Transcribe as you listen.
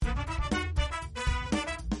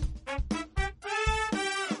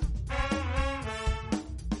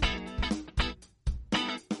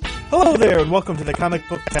Hello there, and welcome to the Comic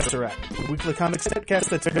Book Tesseract, a weekly comics netcast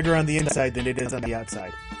that's bigger on the inside than it is on the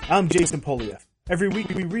outside. I'm Jason Polieff. Every week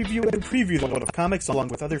we review and preview the world of comics along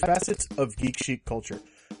with other facets of geek chic culture.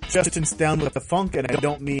 Justin's down with the funk, and I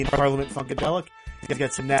don't mean Parliament Funkadelic. He's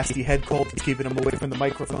got some nasty head cold that's keeping him away from the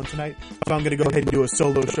microphone tonight, so I'm going to go ahead and do a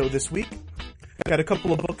solo show this week. Got a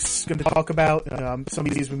couple of books going to talk about. Some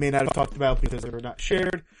of these we may not have talked about because they were not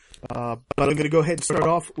shared. But I'm going to go ahead and start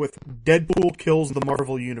off with Deadpool Kills the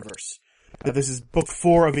Marvel Universe. This is book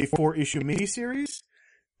 4 of a 4-issue miniseries,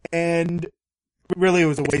 and really it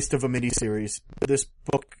was a waste of a miniseries. This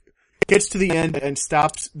book gets to the end and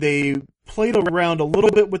stops. They played around a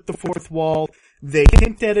little bit with the fourth wall. They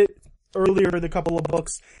hinted at it earlier in a couple of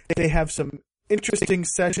books. They have some interesting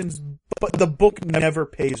sessions, but the book never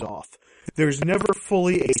pays off. There's never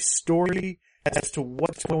fully a story as to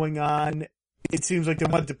what's going on. It seems like they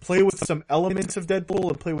wanted to play with some elements of Deadpool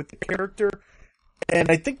and play with the character. And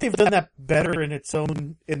I think they've done that better in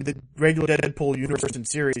the regular Deadpool universe and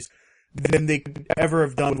series than they could ever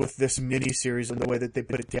have done with this mini-series and the way that they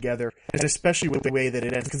put it together. And especially with the way that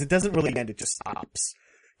it ends, because it doesn't really end, it just stops.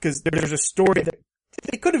 Because there's a story that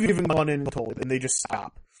they could have even gone in and told, and they just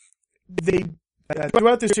stop.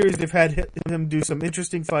 Throughout the series, they've had him do some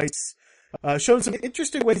interesting fights, shown some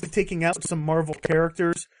interesting ways of taking out some Marvel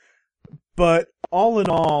characters. But all in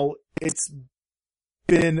all, it's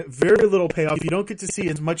been very little payoff. You don't get to see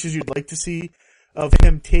as much as you'd like to see of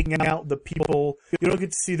him taking out the people. You don't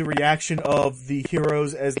get to see the reaction of the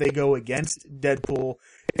heroes as they go against Deadpool.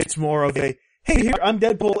 It's more of a, hey, here, I'm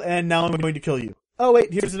Deadpool, and now I'm going to kill you. Oh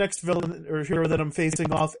wait, here's the next villain or hero that I'm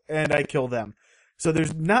facing off, and I kill them. So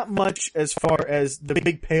there's not much as far as the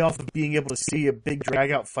big payoff of being able to see a big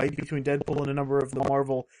drag-out fight between Deadpool and a number of the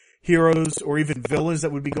Marvel heroes or even villains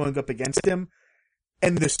that would be going up against him.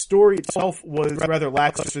 And the story itself was rather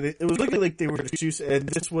lackluster. It was looking like they were just, and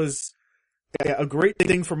this was a great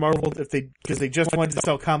thing for Marvel because they just wanted to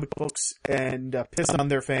sell comic books and piss on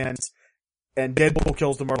their fans. And Deadpool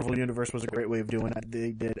Kills the Marvel Universe was a great way of doing it.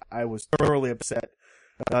 They did. I was thoroughly upset.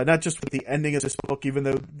 Not just with the ending of this book, even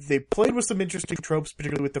though they played with some interesting tropes,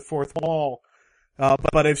 particularly with the fourth wall.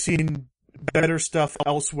 But I've seen better stuff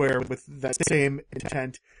elsewhere with that same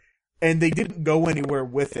intent. And they didn't go anywhere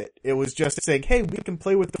with it. It was just saying, hey, we can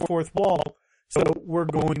play with the fourth wall, so we're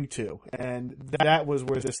going to. And that was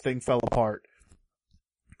where this thing fell apart.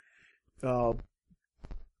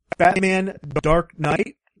 Batman Dark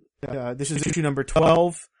Knight. This is issue number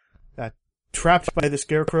 12. Trapped by the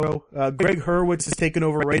Scarecrow. Greg Hurwitz has taken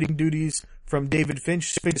over writing duties from David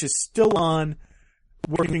Finch. Finch is still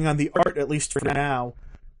working on the art, at least for now.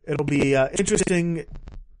 It'll be interesting.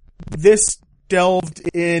 This delved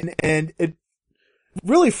in, and it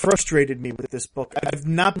really frustrated me with this book. I've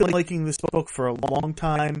not been liking this book for a long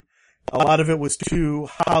time. A lot of it was too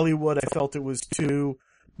Hollywood. I felt it was too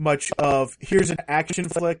much of, here's an action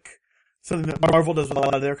flick. Something that Marvel does with a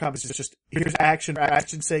lot of their comics is just, here's action for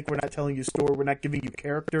action's sake. We're not telling you a story. We're not giving you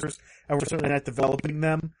characters, and we're certainly not developing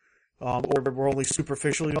them. Or we're only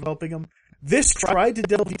superficially developing them. This tried to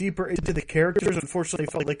delve deeper into the characters. Unfortunately,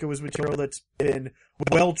 I felt like it was material that's been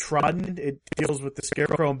well-trodden. It deals with the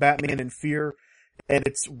Scarecrow and Batman and Fear, and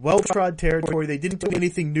it's well-trod territory. They didn't do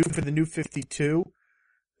anything new for the New 52.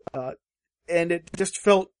 And it just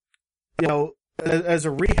felt, as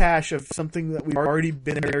a rehash of something that we've already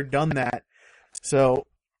been there, done that. So,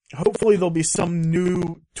 hopefully there'll be some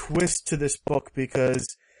new twist to this book,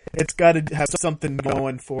 because it's got to have something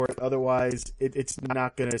going for it. Otherwise, it's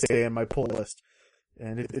not going to stay in my pull list.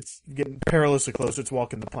 And it's getting perilously close. It's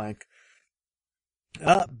walking the plank.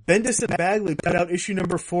 Bendis and Bagley put out issue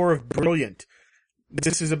number 4 of Brilliant.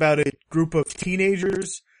 This is about a group of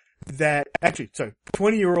teenagers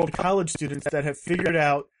 20-year-old college students that have figured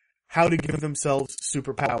out how to give themselves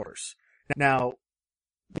superpowers. Now,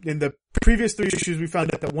 in the previous 3 issues, we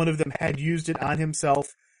found out that one of them had used it on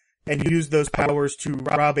himself and used those powers to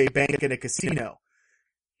rob a bank and a casino.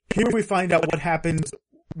 Here we find out what happens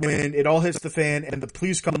when it all hits the fan and the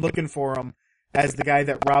police come looking for him as the guy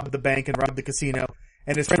that robbed the bank and robbed the casino,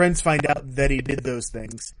 and his friends find out that he did those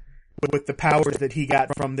things with the powers that he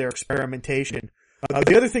got from their experimentation.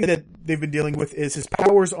 The other thing that they've been dealing with is his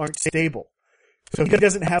powers aren't stable. So he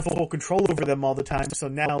doesn't have full control over them all the time, so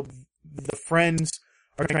now the friends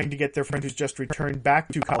are trying to get their friend who's just returned back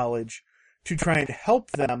to college to try and help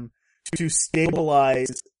them to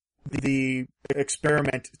stabilize the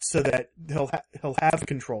experiment so that he'll have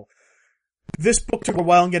control. This book took a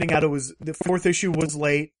while in getting out. The 4th issue was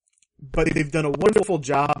late, but they've done a wonderful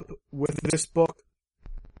job with this book.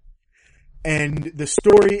 And the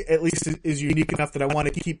story, at least, is unique enough that I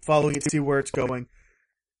want to keep following it, see where it's going.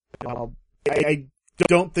 I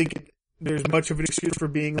don't think there's much of an excuse for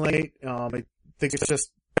being late. I think it's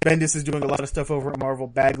just Bendis is doing a lot of stuff over at Marvel.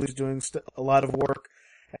 Bagley's doing a lot of work.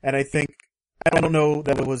 And I don't know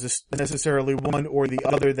that it was necessarily one or the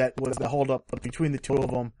other that was the holdup, but between the two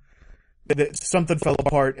of them, that something fell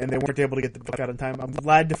apart and they weren't able to get the book out in time. I'm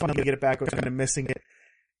glad to finally get it back. I was kind of missing it.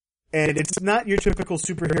 And it's not your typical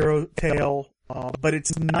superhero tale, but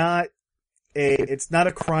it's not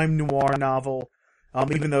a crime noir novel.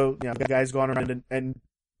 Even though, the guy's gone around and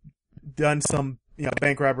done some,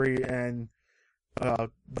 bank robbery and,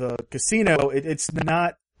 the casino, it's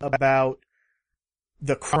not about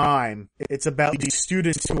the crime. It's about these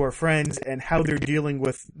students who are friends and how they're dealing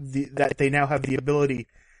with that they now have the ability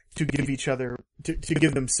to give each other, to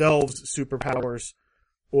give themselves superpowers,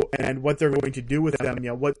 and what they're going to do with them,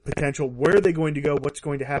 what potential, where are they going to go, what's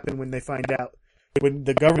going to happen when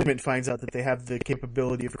the government finds out that they have the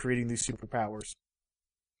capability of creating these superpowers.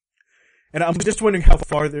 And I'm just wondering how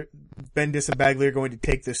far Bendis and Bagley are going to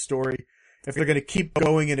take this story. If they're going to keep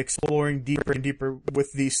going and exploring deeper and deeper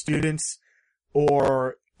with these students,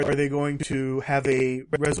 or are they going to have a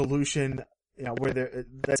resolution, where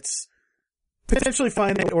that's potentially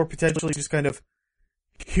final, or potentially just kind of,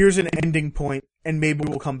 here's an ending point, and maybe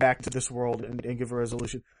we'll come back to this world and give a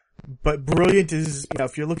resolution. But Brilliant is,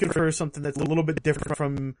 if you're looking for something that's a little bit different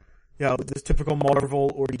from, this typical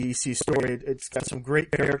Marvel or DC story, it's got some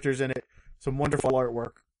great characters in it, some wonderful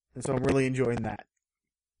artwork, and so I'm really enjoying that.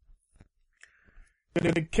 I'm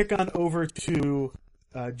going to kick on over to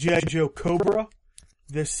G.I. Joe Cobra.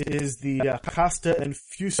 This is the Costa and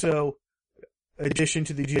Fuso addition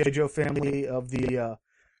to the G.I. Joe family of the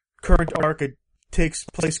current arc. It takes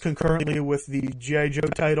place concurrently with the G.I. Joe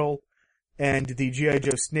title and the G.I.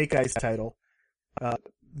 Joe Snake Eyes title.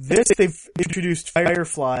 They've introduced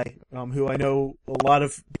Firefly, who I know a lot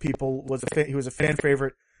of people he was a fan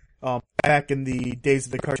favorite back in the days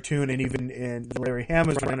of the cartoon and even in Larry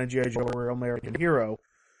Hama's run on G.I. Joe, Real American Hero.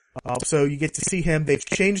 So you get to see him. They've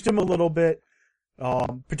changed him a little bit,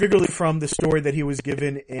 particularly from the story that he was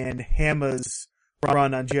given in Hama's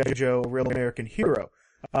run on G.I. Joe, Real American Hero.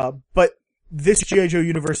 But this G.I. Joe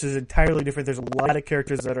universe is entirely different. There's a lot of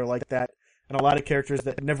characters that are like that, and a lot of characters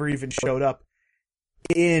that never even showed up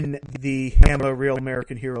in the Hama Real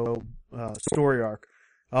American Hero story arc.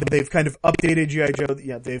 They've kind of updated G.I.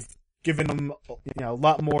 Joe. They've given them, a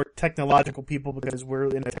lot more technological people because we're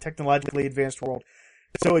in a technologically advanced world.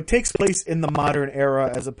 So it takes place in the modern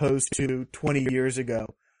era as opposed to 20 years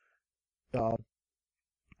ago.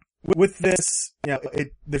 With this,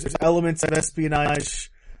 there's elements of espionage,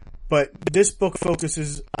 but this book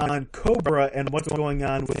focuses on Cobra and what's going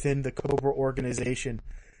on within the Cobra organization.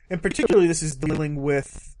 And particularly this is dealing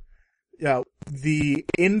with, the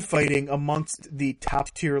infighting amongst the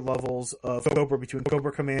top tier levels of Cobra between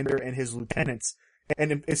Cobra Commander and his lieutenants.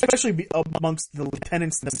 And especially amongst the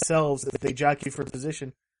lieutenants themselves, that they jockey for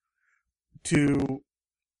position to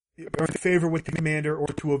or in favor with the commander or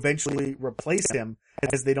to eventually replace him,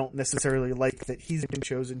 as they don't necessarily like that he's been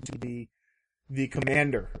chosen to be the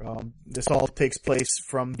commander. This all takes place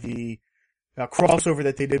from the crossover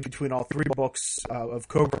that they did between all three books of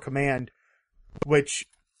Cobra Command, which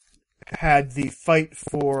had the fight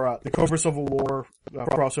for the Cobra Civil War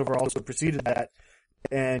crossover also preceded that,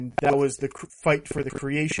 and that was the fight for the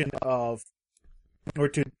creation of, or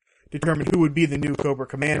to determine who would be the new Cobra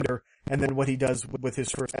Commander, and then what he does with his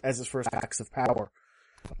first acts of power.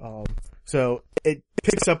 So it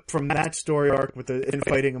picks up from that story arc with the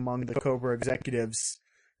infighting among the Cobra executives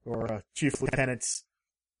or chief lieutenants.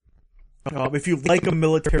 If you like a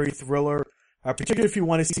military thriller, particularly if you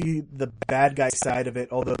want to see the bad guy side of it,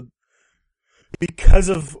 although because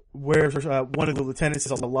of where one of the lieutenants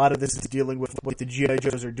is, a lot of this is dealing with what the G.I.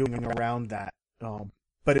 Joes are doing around that.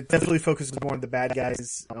 But it definitely focuses more on the bad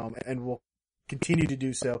guys, and will continue to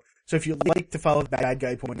do so. So if you like to follow the bad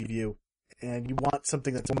guy point of view, and you want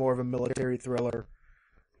something that's more of a military thriller,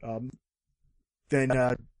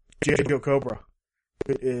 then G.I. Joe Cobra.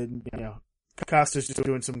 Costa's just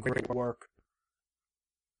doing some great work.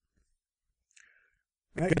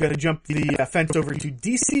 I'm going to jump the fence over to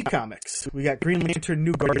DC Comics. We got Green Lantern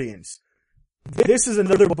New Guardians. This is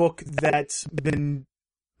another book that's been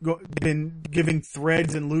giving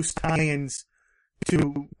threads and loose tie-ins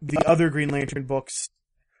to the other Green Lantern books.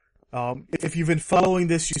 If you've been following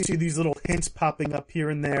this, you see these little hints popping up here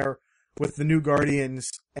and there with the New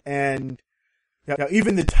Guardians, and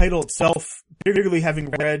even the title itself, particularly having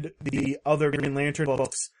read the other Green Lantern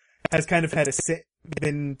books, has kind of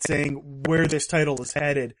been saying where this title is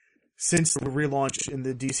headed since the relaunch in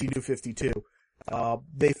the DC New 52.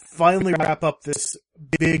 They finally wrap up this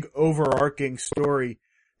big overarching story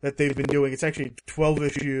that they've been doing. It's actually a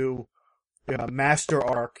 12-issue master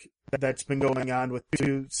arc that's been going on with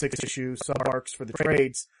 2 6-issue sub-arcs for the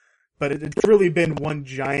trades. But it's really been one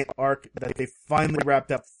giant arc that they finally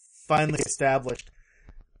wrapped up, finally established.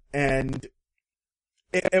 And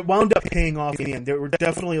it wound up paying off in the end. There were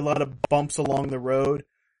definitely a lot of bumps along the road.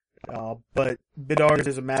 But Bedard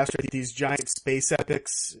is a master of these giant space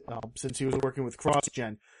epics, since he was working with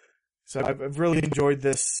CrossGen. So I've really enjoyed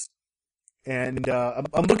this. And,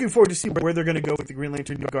 I'm looking forward to see where they're going to go with the Green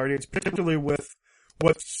Lantern New Guardians, particularly with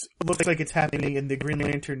what looks like it's happening in the Green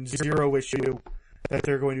Lantern Zero issue that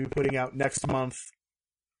they're going to be putting out next month.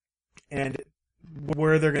 And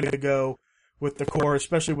where they're going to go with the core,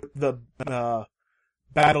 especially with the,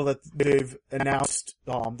 battle that they've announced,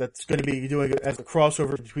 that's going to be doing as a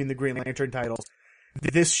crossover between the Green Lantern titles.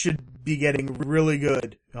 This should be getting really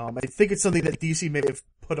good. I think it's something that DC may have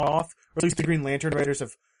put off, or at least the Green Lantern writers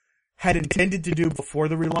had intended to do before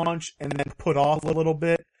the relaunch and then put off a little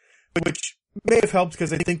bit, which may have helped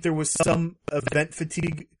because I think there was some event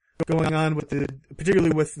fatigue going on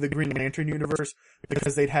particularly with the Green Lantern universe,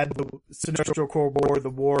 because they'd had the Sinestro Corps War, the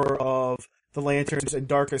War of the Lanterns, and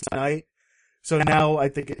Darkest Night. So now I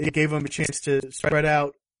think it gave them a chance to spread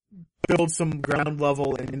out, build some ground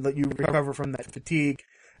level, and let you recover from that fatigue,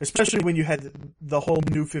 especially when you had the whole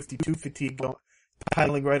New 52 fatigue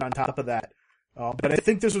piling right on top of that. But I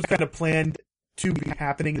think this was kind of planned to be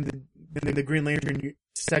happening in the Green Lantern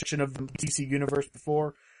section of the DC universe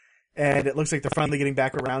before, and it looks like they're finally getting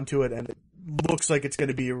back around to it, and it looks like it's going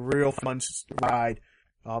to be a real fun ride.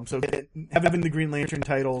 So having the Green Lantern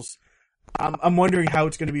titles, I'm wondering how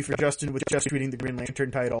it's going to be for Justin with just reading the Green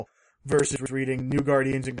Lantern title versus reading New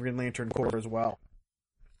Guardians and Green Lantern Corps as well.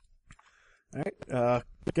 Alright, go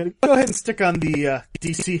ahead and stick on the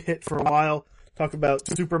DC hit for a while. Talk about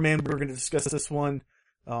Superman. We're going to discuss this one,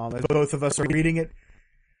 as both of us are reading it.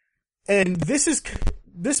 And this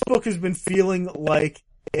book has been feeling like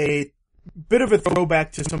a bit of a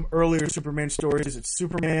throwback to some earlier Superman stories. It's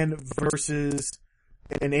Superman versus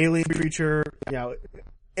an alien creature. You know,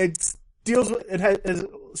 it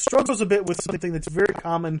struggles a bit with something that's very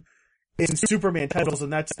common in Superman titles,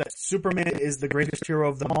 and that's that Superman is the greatest hero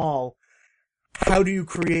of them all. How do you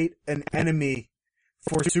create an enemy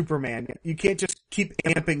for Superman? You can't just keep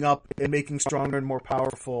amping up and making stronger and more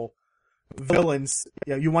powerful villains.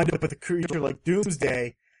 You know, you wind up with a creature like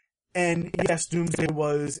Doomsday, and yes, Doomsday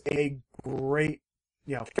was a great,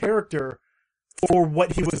 character for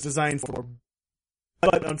what he was designed for.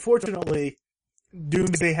 But unfortunately,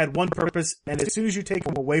 Doomsday had one purpose, and as soon as you take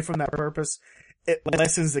him away from that purpose, it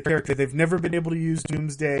lessens the character. They've never been able to use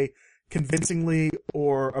Doomsday convincingly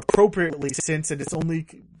or appropriately since, and it's only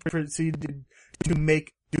proceeded to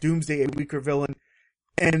make Doomsday a weaker villain.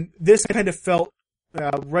 And this kind of felt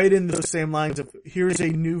right in those same lines of, here's a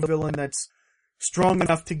new villain that's strong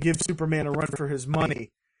enough to give Superman a run for his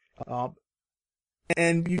money.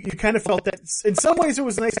 And you kind of felt that, in some ways it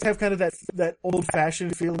was nice to have kind of that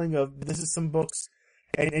old-fashioned feeling of, this is some books,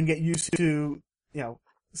 and get used to,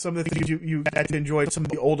 some of the things you got to enjoy, some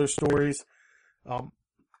of the older stories.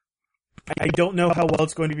 I don't know how well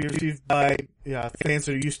it's going to be received by fans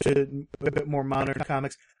that are used to a bit more modern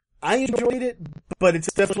comics. I enjoyed it, but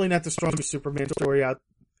it's definitely not the strongest Superman story out.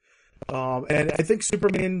 And I think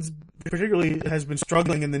Superman's particularly has been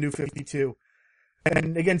struggling in the New 52.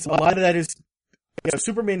 And again, a lot of that is,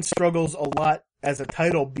 Superman struggles a lot as a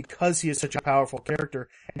title because he is such a powerful character,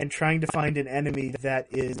 and trying to find an enemy that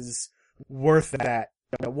is worth that.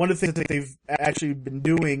 One of the things that they've actually been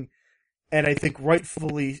doing, and I think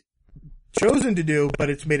rightfully chosen to do, but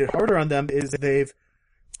it's made it harder on them, is they've,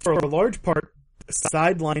 for a large part,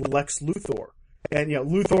 sidelined Lex Luthor. And,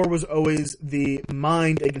 Luthor was always the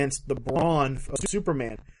mind against the brawn of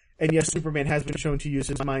Superman. And yes, Superman has been shown to use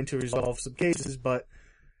his mind to resolve some cases, but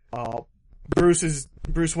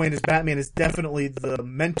Bruce Wayne as Batman is definitely the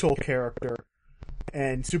mental character,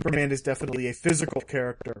 and Superman is definitely a physical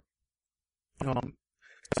character.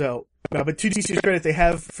 But to DC's credit, they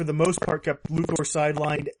have, for the most part, kept Luthor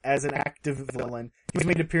sidelined as an active villain. He's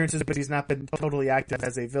made appearances, but he's not been totally active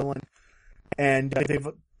as a villain. And they've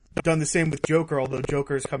done the same with Joker, although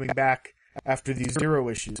Joker is coming back after these Zero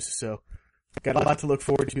issues. So, got a lot to look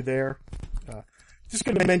forward to there. Just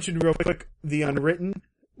going to mention real quick The Unwritten,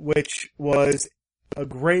 which was a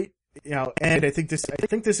great, and I think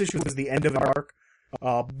this issue was the end of an arc.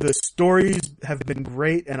 The stories have been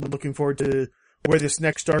great, and I'm looking forward to where this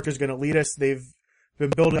next arc is going to lead us. They've been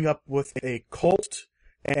building up with a cult,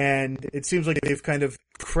 and it seems like they've kind of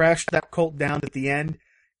crashed that cult down at the end,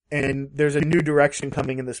 and there's a new direction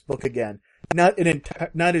coming in this book again. Not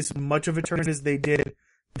as much of a turn as they did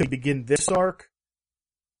to begin this arc,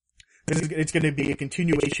 It's going to be a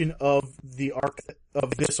continuation of this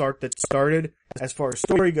arc that started as far as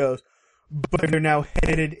story goes, but they're now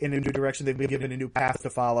headed in a new direction. They've been given a new path to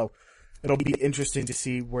follow. It'll be interesting to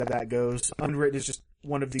see where that goes. Unwritten is just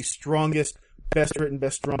one of the strongest, best written,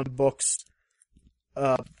 best drawn books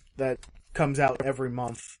that comes out every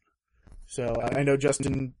month. So I know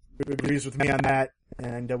Justin agrees with me on that,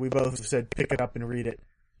 and we both have said pick it up and read it.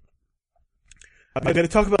 I'm going to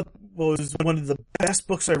talk about what was one of the best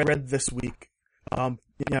books I read this week. Could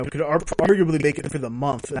arguably make it for the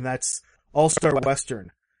month, and that's All-Star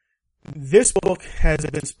Western. This book has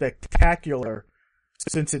been spectacular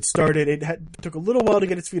since it started. It took a little while to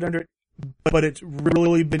get its feet under it, but it's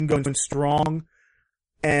really been going strong.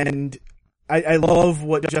 And I love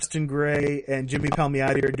what Justin Gray and Jimmy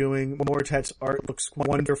Palmiotti are doing. Moritat's art looks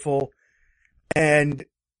wonderful. And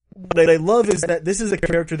what I love is that this is a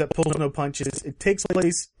character that pulls no punches. It takes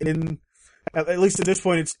place at least at this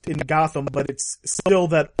point, it's in Gotham, but it's still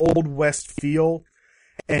that Old West feel.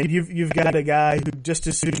 And you've got a guy who just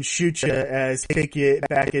as soon shoot you as take you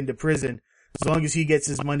back into prison. As long as he gets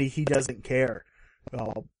his money, he doesn't care.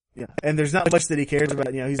 And there's not much that he cares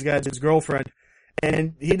about. He's got his girlfriend,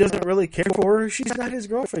 and he doesn't really care for her. She's not his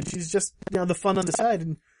girlfriend. She's just, the fun on the side.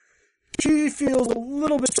 And she feels a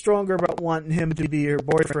little bit stronger about wanting him to be her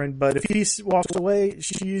boyfriend, but if he walks away,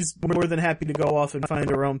 she's more than happy to go off and find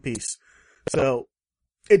her own peace. So,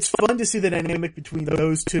 it's fun to see the dynamic between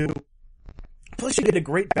those two. Plus, you get a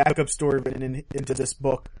great backup story written into this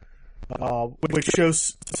book, which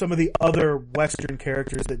shows some of the other Western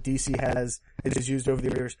characters that DC has used over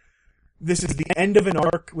the years. This is the end of an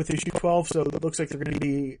arc with issue 12, so it looks like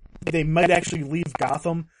they might actually leave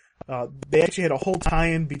Gotham. They actually had a whole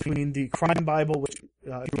tie-in between the Crime Bible, which,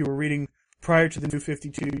 if you were reading prior to the New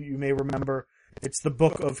 52, you may remember. It's the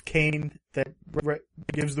book of Cain that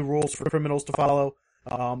gives the rules for criminals to follow.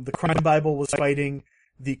 The Crime Bible was fighting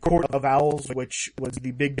the Court of Owls, which was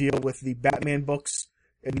the big deal with the Batman books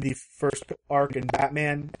in the first arc in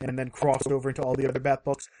Batman, and then crossed over into all the other Bat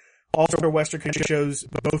books. All-Star Western shows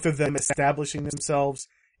both of them establishing themselves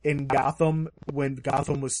in Gotham when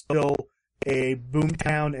Gotham was still a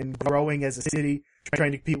boomtown and growing as a city,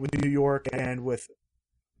 trying to compete with New York and with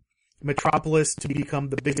Metropolis to become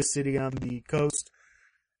the biggest city on the coast.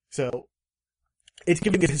 So, it's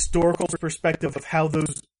giving a historical perspective of how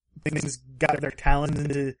those things got their talent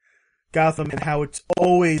into Gotham and how it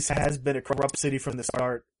always has been a corrupt city from the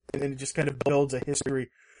start. And it just kind of builds a history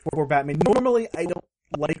for Batman. Normally, I don't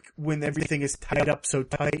like when everything is tied up so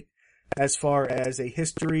tight as far as a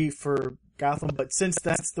history for Gotham, but since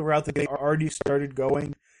that's the route that they already started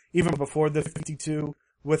going, even before the 52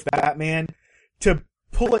 with Batman, to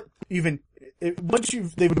pull it once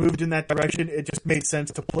they've moved in that direction, it just made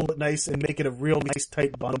sense to pull it nice and make it a real nice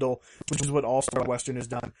tight bundle, which is what All-Star Western has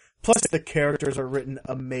done. Plus the characters are written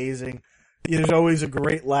amazing. There's always a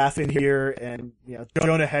great laugh in here, and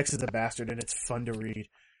Jonah Hex is a bastard, and it's fun to read.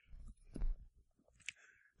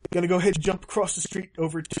 Gonna go ahead and jump across the street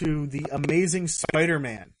over to The Amazing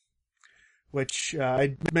Spider-Man, which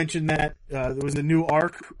I mentioned that there was a new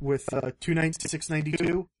arc with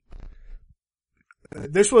 692.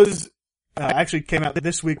 This was actually came out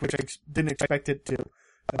this week, which I didn't expect it to.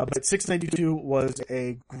 But 692 was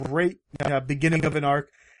a great beginning of an arc.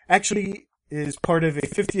 Actually, is part of a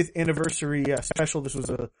 50th anniversary special. This was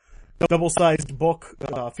a double-sized book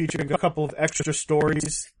featuring a couple of extra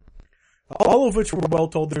stories, all of which were well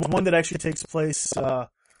told. There's one that actually takes place.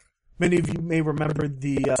 Many of you may remember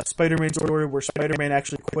the Spider-Man story where Spider-Man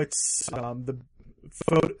actually quits. The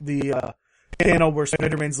panel where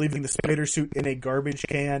Spider-Man's leaving the spider suit in a garbage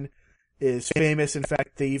can is famous. In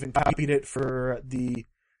fact, they even copied it for the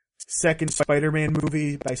second Spider-Man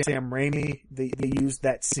movie by Sam Raimi. They used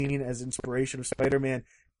that scene as inspiration of Spider-Man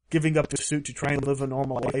giving up the suit to try and live a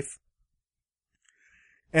normal life.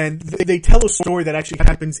 And they tell a story that actually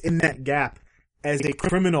happens in that gap as a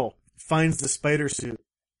criminal finds the spider suit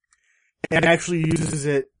and actually uses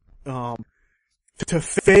it to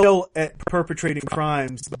fail at perpetrating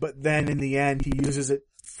crimes, but then in the end he uses it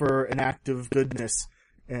for an act of goodness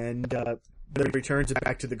and then returns it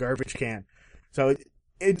back to the garbage can. So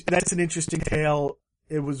that's an interesting tale.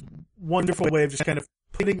 It was a wonderful way of just kind of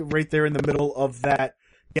putting it right there in the middle of that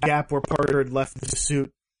gap where Parker had left the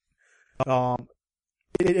suit.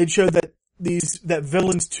 It showed that that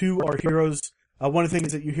villains too are heroes. One of the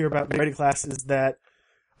things that you hear about in writing class is that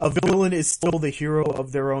a villain is still the hero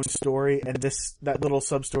of their own story, and that little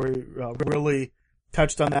sub-story really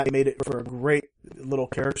touched on that and made it for a great little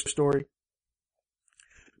character story.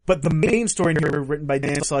 But the main story in here, written by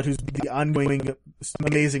Dan Slott, who's the ongoing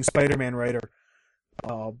Amazing Spider-Man writer,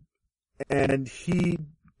 and he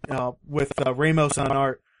with Ramos on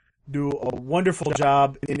art, do a wonderful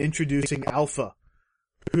job in introducing Alpha,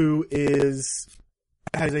 who has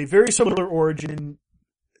a very similar origin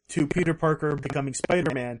to Peter Parker becoming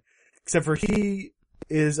Spider-Man, except for he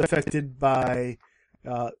is affected by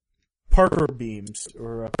Parker beams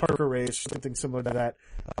or Parker rays, or something similar to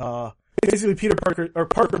that. Basically,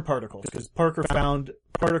 Parker particles, because Parker found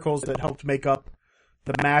particles that helped make up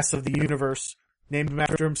the mass of the universe, named him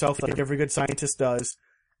after himself, like every good scientist does.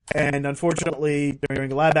 And unfortunately,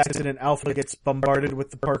 during a lab accident, Alpha gets bombarded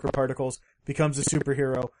with the Parker particles, becomes a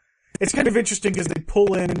superhero. It's kind of interesting because they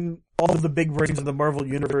pull in all of the big brains of the Marvel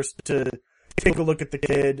Universe to take a look at the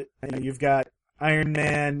kid. You know, you've got Iron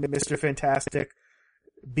Man, Mr. Fantastic,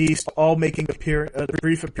 Beast, all making a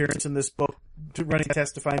brief appearance in this book, running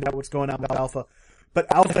tests to find out what's going on with Alpha.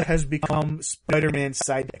 But Alpha has become Spider-Man's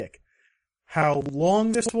sidekick. How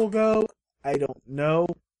long this will go, I don't know.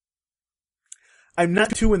 I'm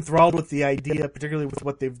not too enthralled with the idea, particularly with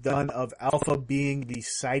what they've done, of Alpha being the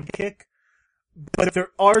sidekick. But there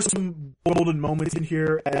are some golden moments in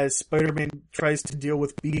here as Spider-Man tries to deal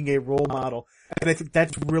with being a role model. And I think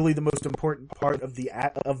that's really the most important part of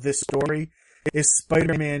this story, is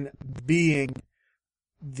Spider-Man being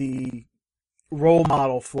the role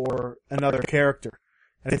model for another character.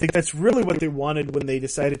 And I think that's really what they wanted when they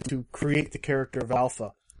decided to create the character of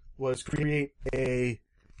Alpha, was create a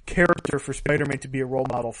character for Spider-Man to be a role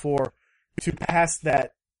model for, to pass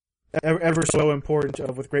that ever so important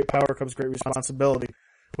of with great power comes great responsibility,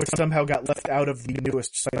 which somehow got left out of the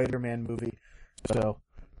newest Spider-Man movie. So,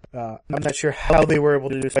 I'm not sure how they were able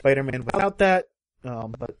to do Spider-Man without that,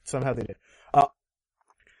 but somehow they did.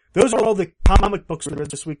 Those are all the comic books we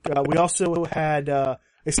read this week. We also had a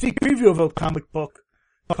sneak preview of a comic book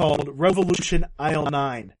called Revolution Aisle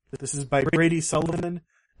 9. This is by Brady Sullivan.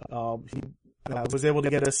 He was able to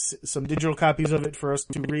get us some digital copies of it for us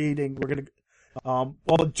to read, and we're going to I'll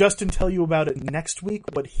Justin tell you about it next week,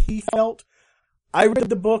 what he felt. I read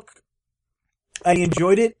the book. I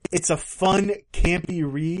enjoyed it. It's a fun, campy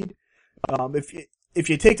read. If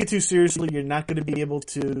you take it too seriously, you're not going to be able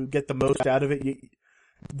to get the most out of it.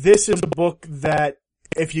 This is a book that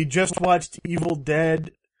if you just watched Evil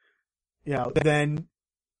Dead, then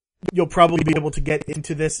you'll probably be able to get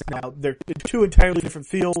into this. Now, they're two entirely different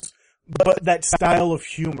fields, but that style of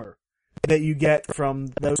humor that you get from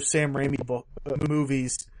those Sam Raimi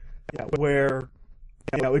movies, where,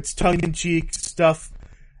 it's tongue-in-cheek stuff.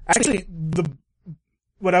 Actually,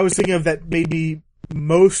 what I was thinking of that may be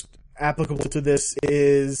most applicable to this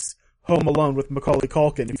is Home Alone with Macaulay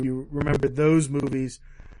Culkin. If you remember those movies,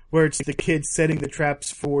 where it's the kids setting the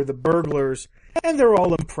traps for the burglars, and they're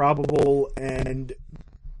all improbable and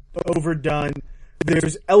overdone.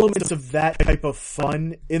 There's elements of that type of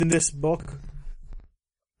fun in this book.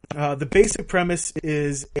 The basic premise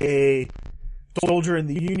is a soldier in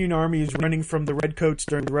the Union Army is running from the Redcoats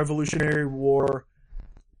during the Revolutionary War,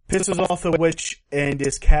 pisses off a witch, and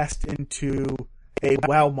is cast into a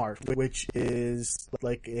Walmart, which is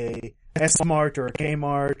like a S-Mart or a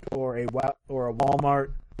Kmart or a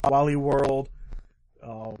Walmart, Wally World.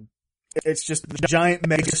 It's just the giant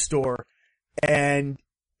mega store, and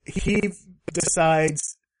he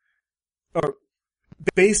decides, or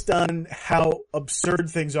based on how absurd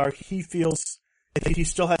things are, he feels that he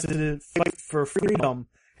still has to fight for freedom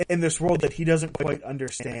in this world that he doesn't quite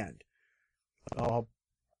understand.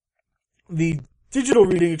 The digital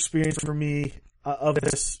reading experience for me of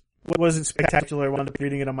this wasn't spectacular. I wound up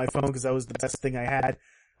reading it on my phone because that was the best thing I had.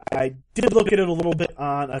 I did look at it a little bit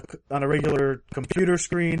on a regular computer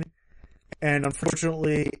screen, and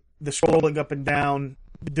unfortunately, the scrolling up and down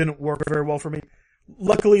didn't work very well for me.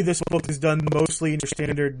 Luckily, this book is done mostly in your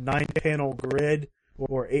standard 9-panel grid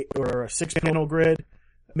or a 6-panel grid,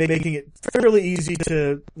 making it fairly easy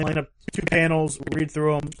to line up 2 panels, read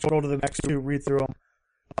through them, scroll to the next 2, read through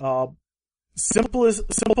them.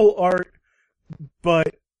 Simple art,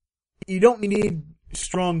 but you don't need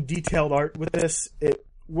strong, detailed art with this. It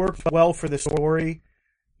worked well for the story.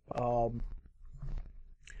 And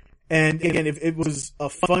again, if it was a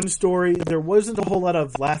fun story, there wasn't a whole lot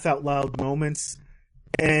of laugh out loud moments.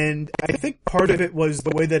 And I think part of it was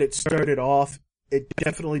the way that it started off. It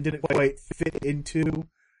definitely didn't quite fit into,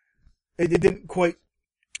 it didn't quite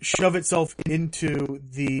shove itself into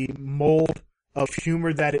the mold of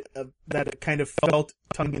humor that it kind of felt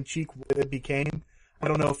tongue-in-cheek it became. I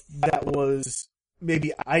don't know if that was,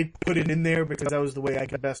 maybe I put it in there because that was the way I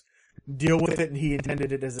could best deal with it, and he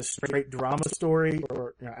intended it as a straight drama story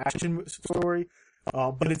or action story.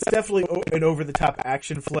 But it's definitely an over-the-top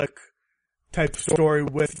action flick type story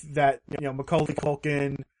with that, Macaulay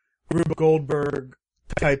Culkin, Rube Goldberg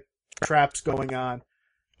type traps going on.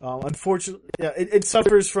 Unfortunately, yeah, it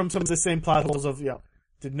suffers from some of the same plot holes of,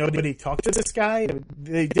 did nobody talk to this guy? I mean,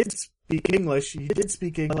 they did speak English. He did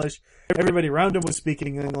speak English. Everybody around him was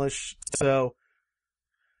speaking English. So,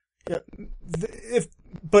 yeah,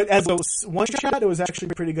 but as a one shot, it was actually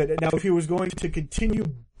pretty good. Now, if he was going to continue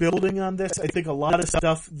building on this, I think a lot of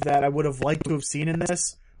stuff that I would have liked to have seen in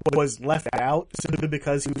this was left out simply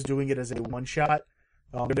because he was doing it as a one shot.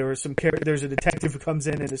 There's a detective who comes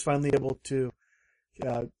in and is finally able to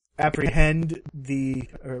apprehend the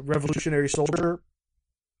revolutionary soldier.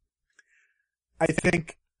 I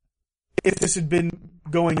think if this had been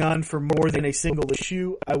going on for more than a single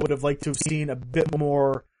issue, I would have liked to have seen a bit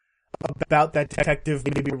more about that detective,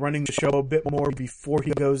 maybe running the show a bit more before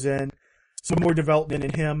he goes in, some more development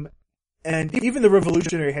in him. And even the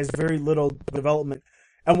revolutionary has very little development.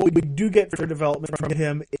 And what we do get for development from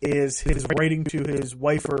him is his writing to his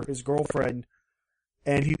wife or his girlfriend.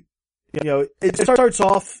 And he, it starts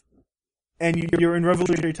off and you're in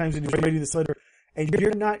revolutionary times and you're writing this letter and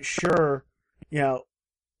you're not sure,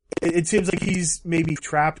 it seems like he's maybe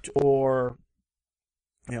trapped or,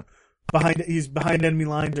 he's behind enemy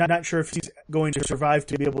lines. I'm not sure if he's going to survive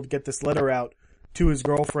to be able to get this letter out to his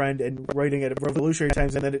girlfriend and writing at revolutionary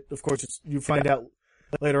times. And then, of course, you find out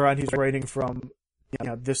later on he's writing from,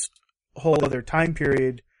 this whole other time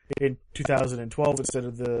period in 2012 instead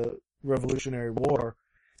of the Revolutionary War,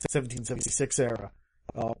 1776 era.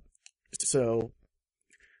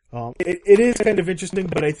 It is kind of interesting,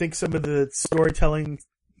 but I think some of the storytelling,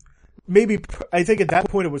 I think at that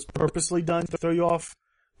point it was purposely done to throw you off.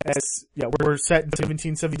 As, we're set in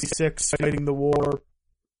 1776, fighting the war.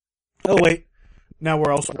 Oh wait, now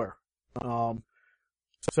we're elsewhere.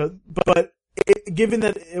 Given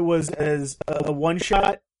that it was as a one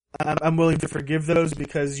shot, I'm willing to forgive those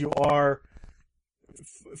because you are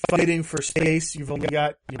fighting for space. You've only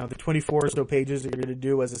got, the 24 or so pages that you're going to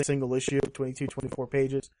do as a single issue, 22, 24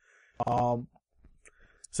 pages.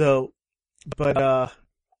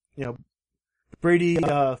 Brady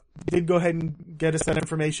did go ahead and get us that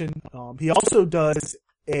information. He also does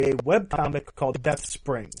a webcomic called Death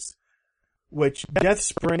Springs, which Death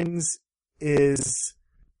Springs is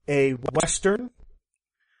a Western,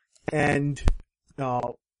 and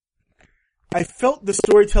I felt the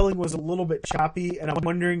storytelling was a little bit choppy, and I'm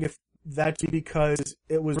wondering if that's because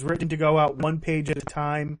it was written to go out one page at a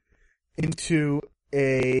time into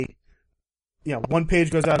one page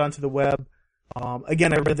goes out onto the web.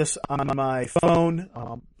 Again, I read this on my phone,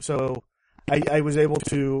 so I was able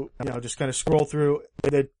to, just kind of scroll through.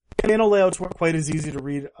 The panel layouts weren't quite as easy to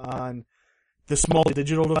read on the small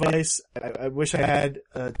digital device. I wish I had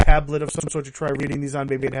a tablet of some sort to try reading these on.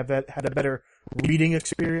 Maybe I'd have had a better reading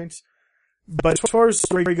experience. But as far as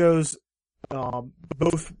story goes,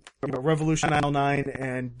 both Revolution Isle 9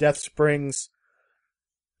 and Death Springs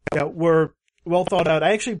were well thought out.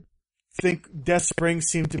 I actually think Death Springs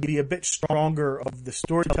seemed to be a bit stronger of the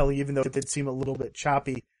storytelling, even though it did seem a little bit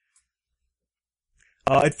choppy.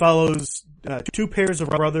 It follows two pairs of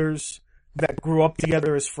brothers that grew up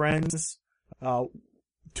together as friends.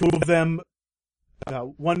 Two of them,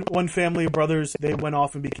 one family of brothers, they went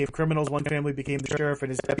off and became criminals. One family became the sheriff and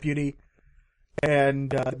his deputy.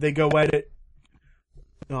 And they go at it.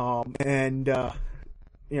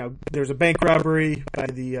 There's a bank robbery by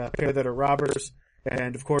the pair that are robbers.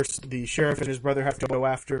 And, of course, the sheriff and his brother have to go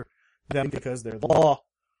after them because they're the law.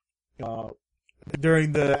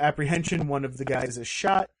 During the apprehension, one of the guys is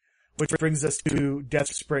shot, which brings us to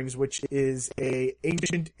Death Springs, which is a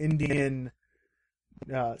ancient Indian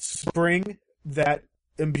spring that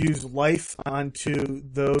imbues life onto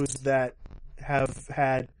those that have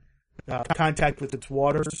had contact with its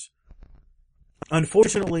waters.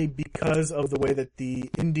 Unfortunately, because of the way that the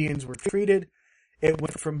Indians were treated, it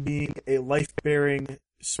went from being a life-bearing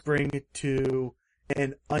spring to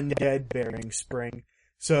an undead-bearing spring.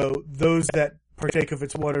 So those that partake of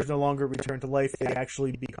its waters no longer return to life, they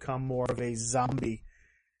actually become more of a zombie.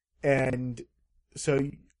 And so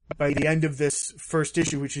by the end of this first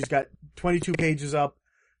issue, which has got 22 pages up,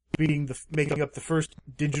 making up the first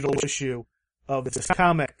digital issue of this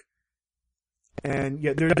comic, and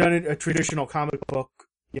they're done in a traditional comic book,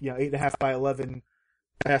 8.5 by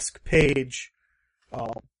 11-esque page.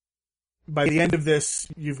 By the end of this,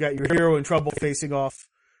 you've got your hero in trouble facing off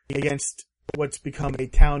against what's become a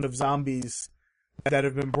town of zombies that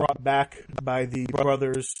have been brought back by the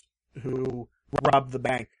brothers who robbed the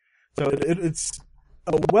bank. So it's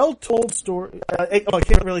a well-told story. I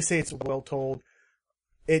can't really say it's well-told.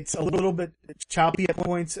 It's a little bit choppy at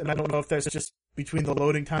points, and I don't know if that's just between the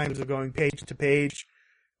loading times of going page to page,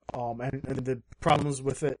 and the problems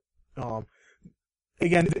with it.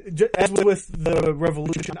 again, as with the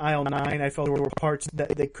Revolution Aisle 9, I felt there were parts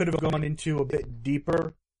that they could have gone into a bit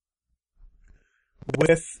deeper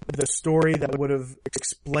with the story that would have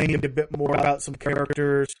explained a bit more about some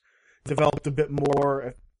characters, developed a bit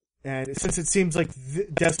more. And since it seems like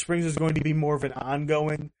Death Springs is going to be more of an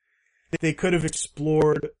ongoing, they could have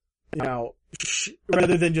explored,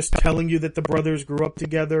 rather than just telling you that the brothers grew up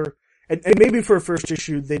together. And maybe for a first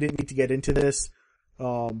issue, they didn't need to get into this.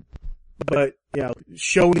 But,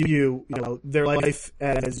 showing you, their life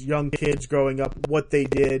as young kids growing up, what they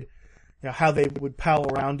did, how they would pal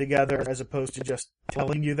around together as opposed to just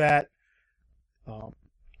telling you that.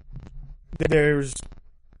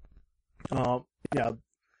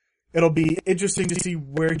 It'll be interesting to see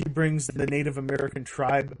where he brings the Native American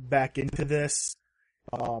tribe back into this.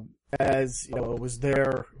 As, it was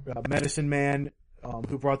their medicine man,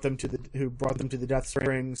 who brought them to the Death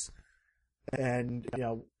Springs. And,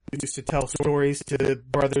 used to tell stories to the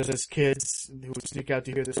brothers as kids who would sneak out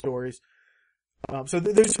to hear the stories. So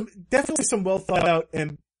there's definitely some well thought out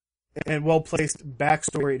and well placed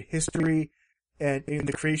backstory and history and in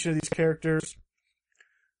the creation of these characters.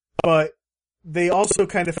 But they also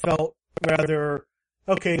kind of felt rather,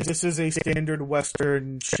 okay, this is a standard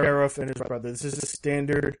Western sheriff and his brother. This is a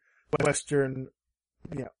standard Western,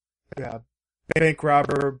 bank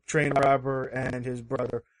robber, train robber, and his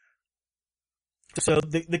brother. So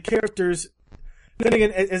the characters, then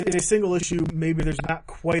again, in a single issue, maybe there's not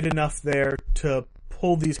quite enough there to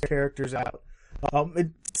pull these characters out.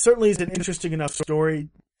 It certainly is an interesting enough story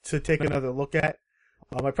to take another look at.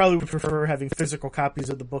 I probably would prefer having physical copies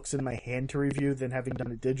of the books in my hand to review than having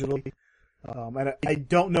done it digitally. And I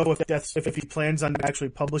don't know if he plans on actually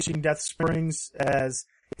publishing Death Springs as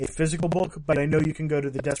a physical book, but I know you can go to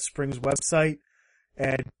the Death Springs website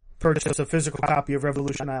and purchase a physical copy of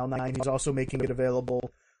Revolution Aisle 9. He's also making it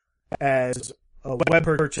available as a web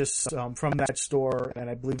purchase from that store,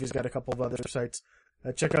 and I believe he's got a couple of other sites.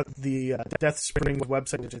 Check out the Death Springs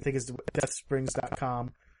website, which I think is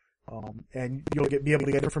deathsprings.com, and you'll be able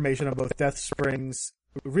to get information on both Death Springs,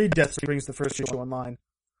 read Death Springs, the first issue online,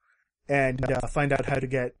 and find out how to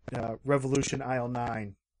get Revolution Aisle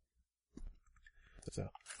 9. So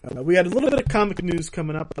we had a little bit of comic news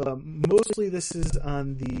coming up. Mostly this is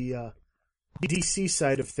on the DC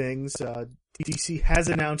side of things. DC has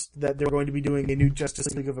announced that they're going to be doing a new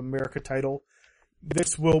Justice League of America title.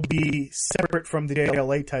 This will be separate from the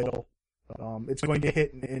JLA title. It's going to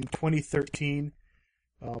hit in 2013.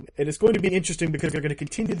 And it's going to be interesting because they're going to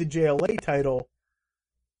continue the JLA title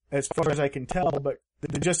as far as I can tell, but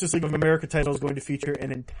the Justice League of America title is going to feature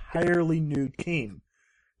an entirely new team.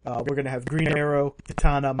 We're going to have Green Arrow,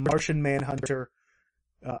 Katana, Martian Manhunter,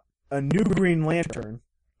 a new Green Lantern,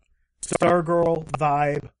 Stargirl,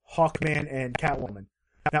 Vibe, Hawkman, and Catwoman.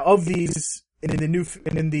 Now, of these,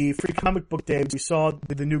 in the Free Comic Book Day, we saw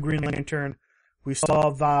the new Green Lantern, we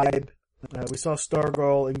saw Vibe, we saw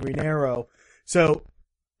Stargirl and Green Arrow. So,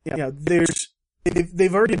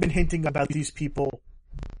 they've already been hinting about these people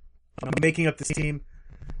making up this team.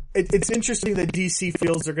 It's interesting that DC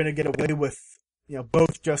feels they're going to get away with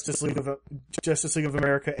both Justice League of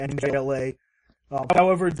America and JLA.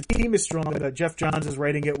 However, the team is strong. Jeff Johns is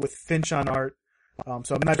writing it with Finch on art.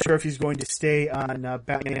 So I'm not sure if he's going to stay on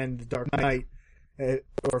Batman The Dark Knight,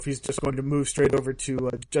 or if he's just going to move straight over to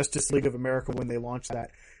Justice League of America when they launch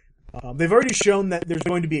that. They've already shown that there's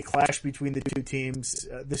going to be a clash between the two teams.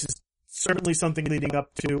 This is certainly something leading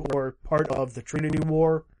up to or part of the Trinity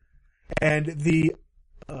War. And the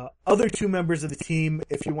other two members of the team,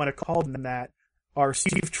 if you want to call them that, are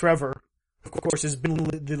Steve Trevor, of course, has been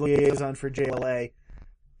the liaison for JLA,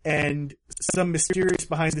 and some mysterious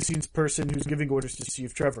behind-the-scenes person who's giving orders to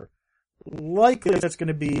Steve Trevor. Likely that's going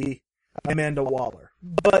to be Amanda Waller,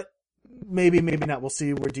 but maybe not. We'll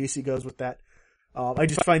see where DC goes with that. I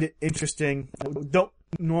just find it interesting. I don't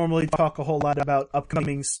normally talk a whole lot about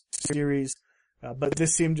upcoming series, but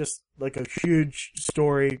this seemed just like a huge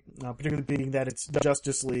story, particularly being that it's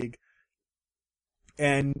Justice League,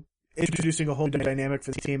 and introducing a whole new dynamic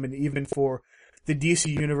for the team and even for the DC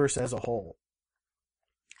universe as a whole.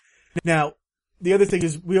 Now, the other thing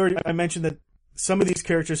is, I mentioned that some of these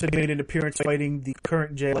characters had made an appearance fighting the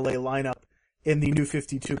current JLA lineup in the New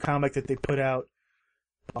 52 comic that they put out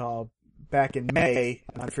back in May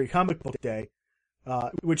on Free Comic Book Day,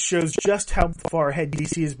 which shows just how far ahead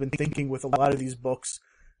DC has been thinking with a lot of these books.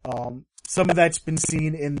 Some of that's been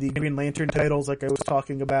seen in the Green Lantern titles, like I was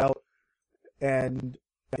talking about, and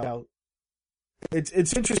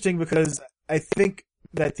it's interesting because I think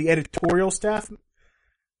that the editorial staff,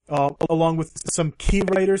 along with some key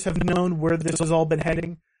writers, have known where this has all been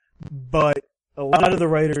heading, but a lot of the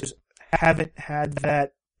writers haven't had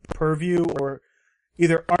that purview, or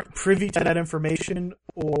either aren't privy to that information,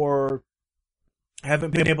 or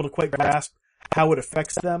haven't been able to quite grasp how it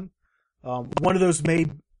affects them. One of those may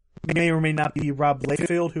or may not be Rob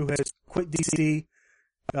Liefeld, who has quit DC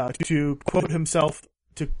to quote himself,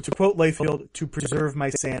 to quote Liefeld, to preserve my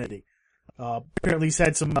sanity. Apparently he's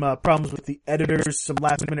had some problems with the editors, some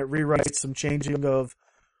last-minute rewrites, some changing of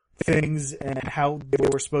things and how they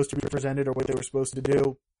were supposed to be presented or what they were supposed to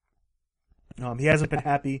do. He hasn't been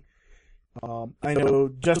happy. I know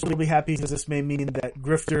Justin will be happy because this may mean that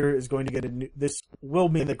Grifter is going to get this will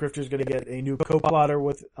mean that Grifter is going to get a new co-plotter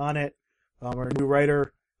on it, or a new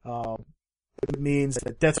writer. It means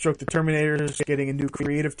that Deathstroke the Terminator is getting a new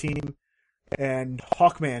creative team, and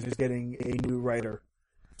Hawkman is getting a new writer.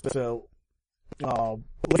 So,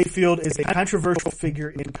 Liefeld is a controversial figure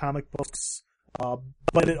in comic books,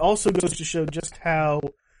 but it also goes to show just how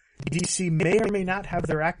DC may or may not have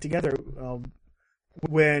their act together.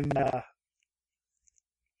 When a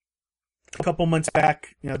couple months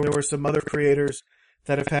back, there were some other creators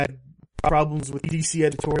that have had problems with DC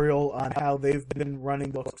editorial on how they've been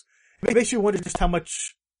running books. It makes you wonder just how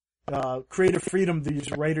much creative freedom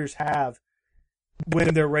these writers have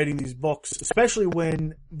when they're writing these books, especially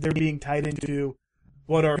when they're being tied into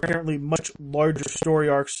what are apparently much larger story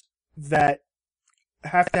arcs that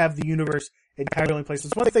have to have the universe entirely in place.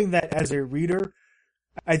 It's one thing that, as a reader,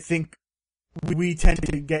 I think we tend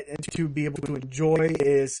to get to be able to enjoy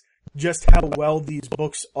is just how well these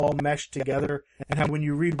books all mesh together, and how when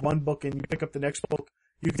you read one book and you pick up the next book,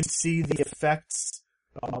 you can see the effects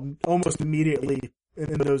almost immediately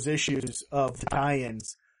in those issues of the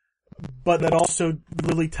tie-ins. But that also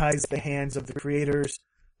really ties the hands of the creators.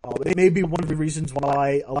 It may be one of the reasons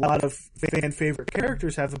why a lot of fan-favorite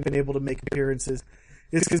characters haven't been able to make appearances,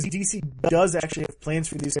 is because DC does actually have plans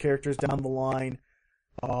for these characters down the line.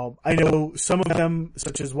 I know some of them,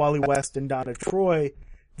 such as Wally West and Donna Troy,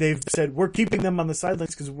 they've said, we're keeping them on the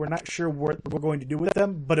sidelines because we're not sure what we're going to do with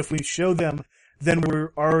them, but if we show them, then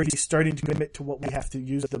we're already starting to commit to what we have to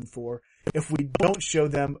use them for. If we don't show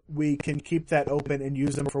them, we can keep that open and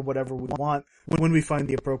use them for whatever we want when we find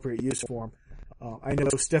the appropriate use for them. I know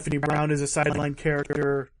Stephanie Brown is a sideline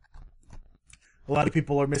character. A lot of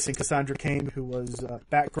people are missing Cassandra Cain, who was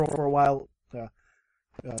Batgirl for a while.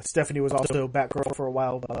 Stephanie was also Batgirl for a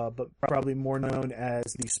while, but probably more known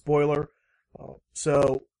as the Spoiler.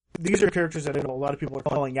 So these are characters that I know a lot of people are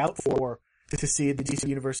calling out for to see in the DC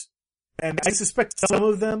universe. And I suspect some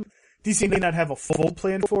of them DC may not have a full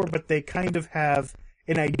plan for, but they kind of have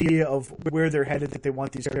an idea of where they're headed, that they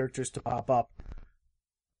want these characters to pop up.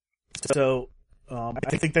 So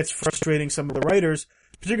I think that's frustrating some of the writers,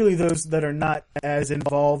 particularly those that are not as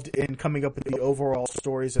involved in coming up with the overall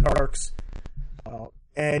stories and arcs.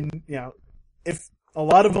 And if a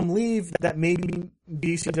lot of them leave, that maybe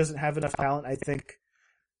DC doesn't have enough talent. I think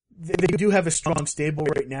they do have a strong stable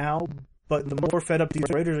right now, but the more fed up these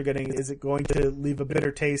writers are getting, is it going to leave a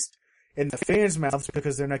bitter taste in the fans' mouths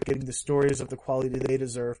because they're not getting the stories of the quality they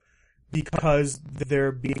deserve, because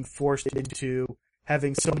they're being forced into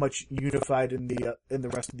having so much unified in the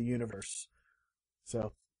rest of the universe.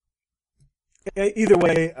 So either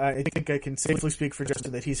way, I think I can safely speak for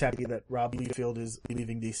Justin that he's happy that Rob Liefeld is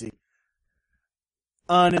leaving DC.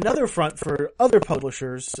 On another front, for other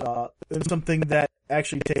publishers, something that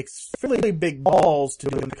actually takes fairly big balls to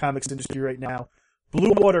do in the comics industry right now,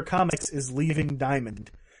 Blue Water Comics is leaving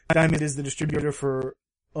Diamond. Diamond is the distributor for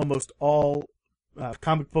almost all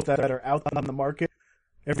comic books that are out on the market.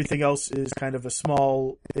 Everything else is kind of a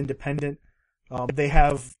small independent. They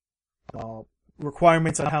have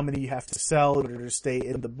requirements on how many you have to sell in order to stay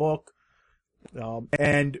in the book.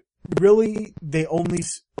 And really,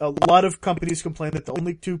 a lot of companies complain that the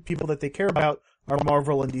only two people that they care about are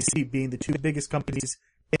Marvel and DC, being the two biggest companies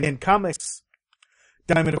in comics.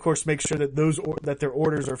 Diamond, of course, makes sure that that their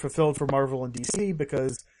orders are fulfilled for Marvel and DC,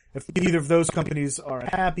 because if either of those companies are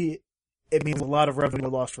unhappy, it means a lot of revenue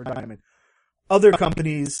lost for Diamond. Other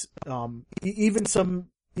companies, even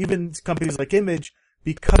companies like Image,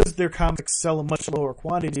 because their comics sell in much lower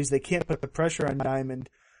quantities, they can't put the pressure on Diamond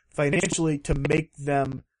financially to make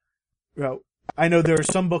them. I know there are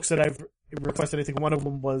some books that I've requested. I think one of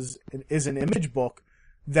them is an Image book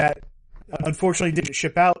that unfortunately didn't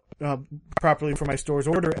ship out properly for my store's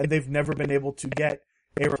order, and they've never been able to get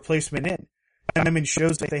a replacement in. Diamond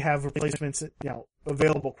shows that they have replacements,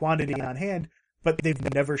 available quantity on hand, but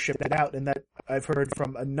they've never shipped it out. And that I've heard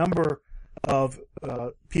from a number of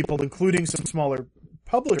people, including some smaller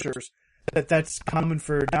publishers, that's common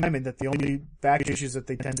for Diamond, that the only back issues that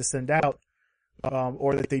they tend to send out,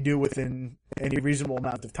 or that they do within any reasonable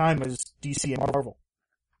amount of time, is DC and Marvel.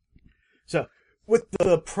 So, with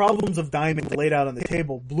the problems of Diamond laid out on the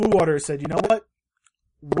table, Blue Water said, you know what?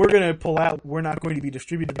 We're going to pull out. We're not going to be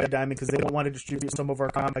distributed by Diamond because they don't want to distribute some of our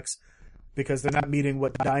comics because they're not meeting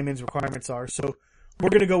what Diamond's requirements are. So, we're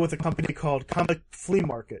going to go with a company called Comic Flea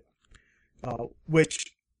Market, which,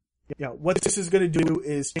 what this is going to do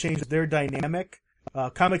is change their dynamic.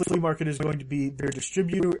 Comic Flea Market is going to be their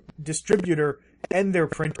distributor and their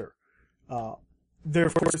printer. They're,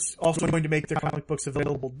 of course, also going to make their comic books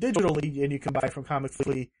available digitally, and you can buy from Comic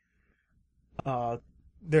Flea,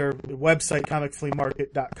 their website,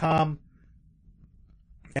 comicfleamarket.com,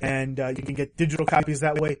 and you can get digital copies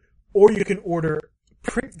that way, or you can order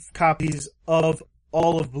print copies of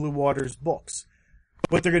all of Blue Water's books.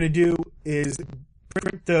 What they're going to do is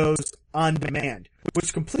print those on demand,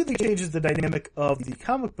 which completely changes the dynamic of the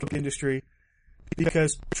comic book industry,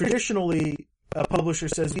 because traditionally a publisher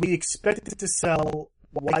says, we expect it to sell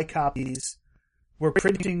Y copies, we're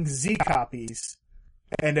printing Z copies,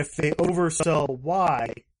 and if they oversell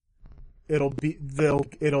Y,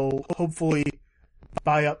 it'll hopefully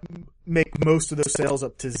make most of those sales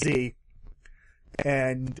up to Z.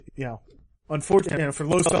 And, unfortunately, for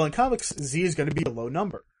low selling comics, Z is going to be a low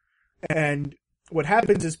number. And what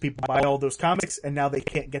happens is people buy all those comics and now they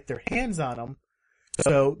can't get their hands on them.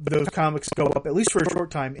 So those comics go up, at least for a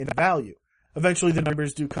short time, in value. Eventually the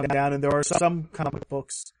numbers do come down, and there are some comic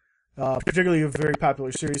books, particularly a very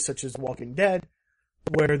popular series such as Walking Dead,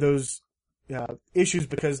 where those issues,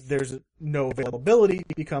 because there's no availability,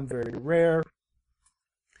 become very rare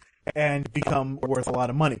and become worth a lot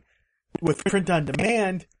of money. With print on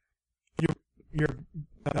demand, your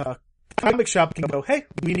comic shop can go, hey,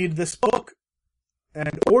 we need this book,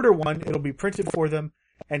 and order one. It'll be printed for them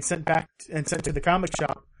and sent to the comic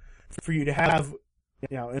shop for you to have,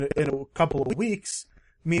 in a couple of weeks,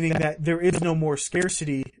 meaning that there is no more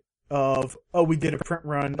scarcity of, we did a print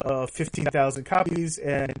run of 15,000 copies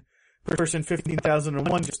and person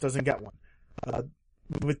 15,001 just doesn't get one.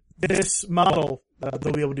 With this model,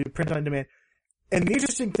 they'll be able to do print on demand. And the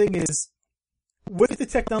interesting thing is, with the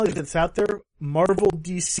technology that's out there, Marvel,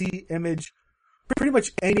 DC, Image, pretty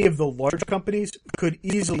much any of the large companies could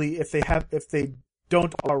easily, if they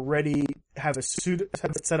don't already have it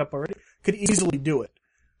set up already, could easily do it.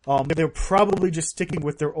 They're probably just sticking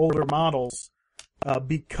with their older models,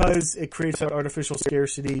 because it creates that artificial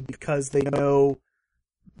scarcity, because they know,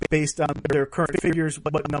 based on their current figures,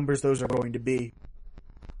 what numbers those are going to be.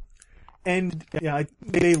 And, I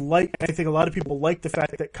think a lot of people like the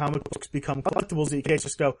fact that comic books become collectibles, that you can't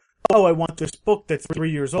just go, I want this book that's 3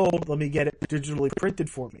 years old, let me get it digitally printed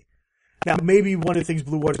for me. Now, maybe one of the things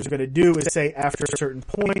Blue Water is going to do is say after a certain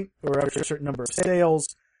point, or after a certain number of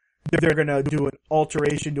sales, they're going to do an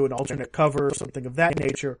alteration, do an alternate cover, or something of that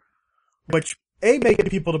nature, which, A, make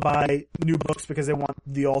people to buy new books because they want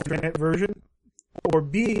the alternate version, or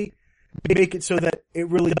B, make it so that it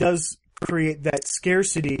really does create that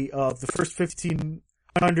scarcity of the first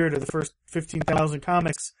 1,500 or the first 15,000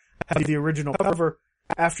 comics have the original cover.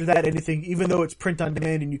 After that, anything, even though it's print on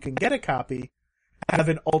demand and you can get a copy, have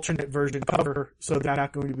an alternate version cover, so they're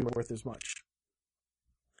not going to be worth as much.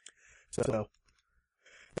 So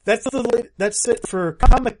that's it for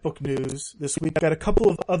comic book news this week. Got a couple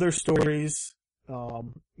of other stories,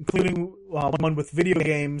 including one with video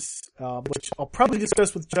games, which I'll probably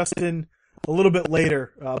discuss with Justin a little bit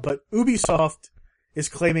later. But Ubisoft is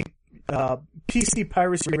claiming PC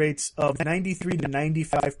piracy rates of 93 to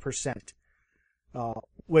 95%,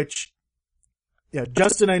 which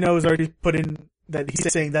Justin, I know, has already put in that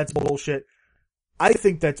he's saying that's bullshit. I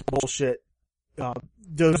think that's bullshit.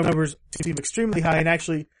 Those numbers seem extremely high, and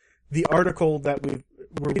actually, the article that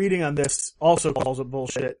we're reading on this also calls it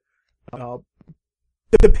bullshit,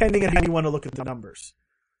 depending on how you want to look at the numbers.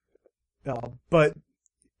 But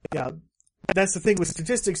that's the thing with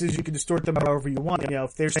statistics, is you can distort them however you want.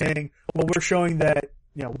 If they're saying, well, we're showing that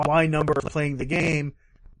Y number are playing the game,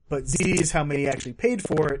 but Z is how many actually paid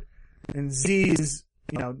for it, and Z is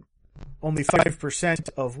only 5%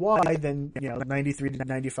 of Y, then 93 to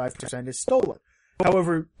 95% is stolen.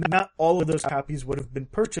 However, not all of those copies would have been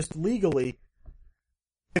purchased legally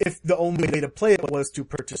if the only way to play it was to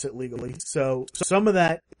purchase it legally. So some of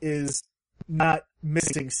that is not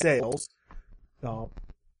missing sales,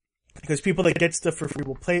 because people that get stuff for free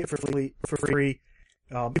will play it for free,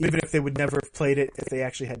 even if they would never have played it if they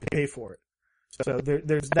actually had to pay for it. So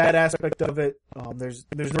there's that aspect of it.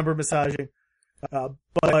 There's number massaging,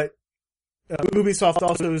 but Ubisoft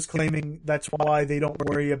also is claiming that's why they don't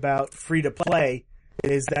worry about free to play,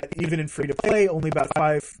 is that even in free to play, only about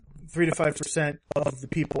 3 to 5% of the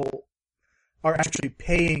people are actually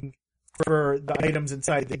paying for the items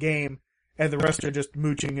inside the game, and the rest are just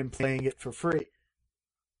mooching and playing it for free.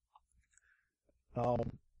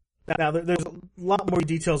 Now, there's a lot more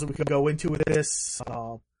details that we could go into with this,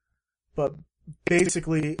 but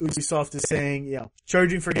basically Ubisoft is saying,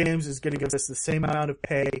 charging for games is going to give us the same amount of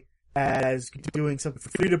pay as doing something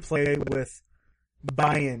free to play with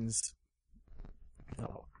buy-ins.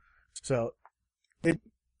 So it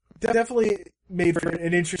definitely made for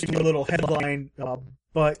an interesting little headline,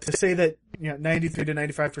 but to say that 93 to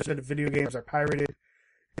 95% of video games are pirated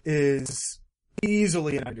is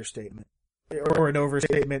easily an understatement or an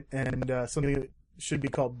overstatement, and something that should be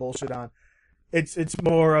called bullshit on. It's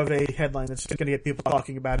more of a headline that's just going to get people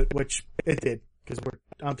talking about it, which it did, because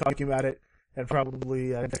I'm talking about it, and probably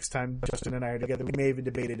next time Justin and I are together, we may even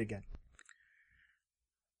debate it again.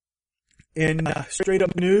 In straight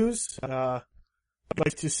up news, I'd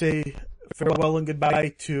like to say farewell and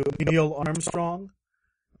goodbye to Neil Armstrong,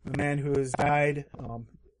 a man who has died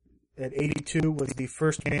at 82, was the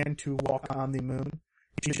first man to walk on the moon.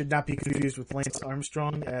 He should not be confused with Lance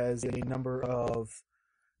Armstrong, as a number of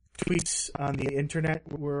tweets on the internet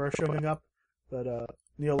were showing up. But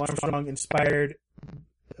Neil Armstrong inspired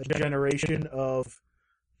a generation of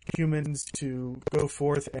humans to go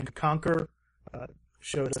forth and conquer,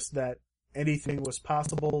 showed us that anything was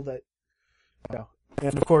possible, that,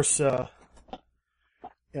 and of course,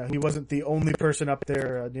 he wasn't the only person up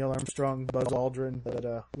there, Neil Armstrong, Buzz Aldrin, but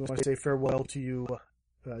we want to say farewell to you,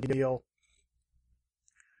 Neil.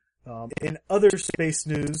 In other space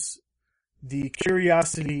news, the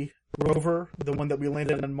Curiosity rover, the one that we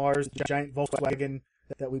landed on Mars, the giant Volkswagen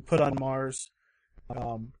that we put on Mars,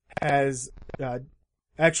 has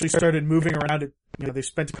actually started moving around. It, they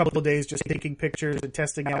spent a couple of days just taking pictures and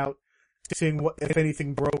testing out, seeing what, if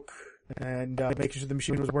anything, broke, and making sure the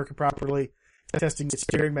machine was working properly, testing its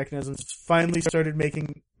steering mechanisms. It's finally started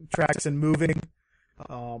making tracks and moving. It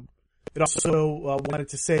also wanted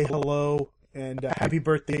to say hello and happy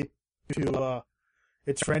birthday to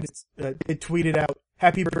its friend. It tweeted out,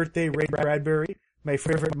 "Happy birthday, Ray Bradbury. My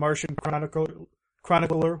favorite Martian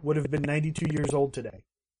chronicler would have been 92 years old today."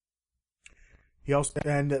 He also,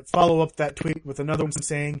 and follow up that tweet with another one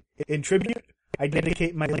saying, "In tribute, I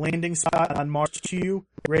dedicate my landing spot on Mars to you,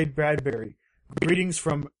 Ray Bradbury. Greetings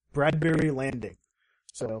from Bradbury Landing."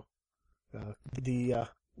 So, the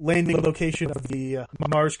landing location of the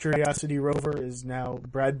Mars Curiosity rover is now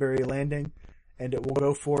Bradbury Landing, and it will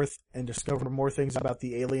go forth and discover more things about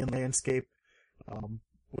the alien landscape,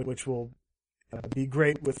 which will be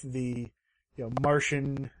great with the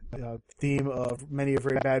Martian theme of many of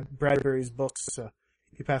Ray Bradbury's books.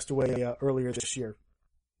 He passed away earlier this year.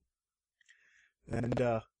 And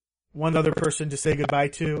one other person to say goodbye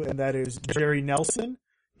to, and that is Jerry Nelson.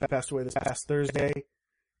 He passed away this past Thursday.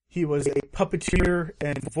 He was a puppeteer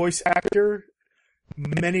and voice actor.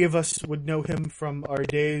 Many of us would know him from our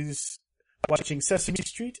days watching Sesame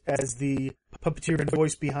Street as the puppeteer and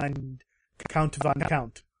voice behind Count Von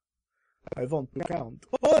Count. I want to count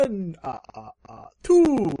 1,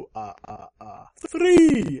 2,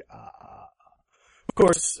 3. Of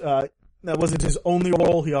course, that wasn't his only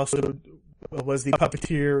role. He also was the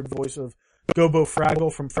puppeteer and voice of Gobo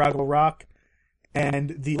Fraggle from Fraggle Rock,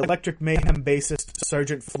 and the Electric Mayhem bassist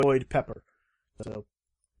Sergeant Floyd Pepper. So,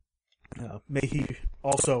 may he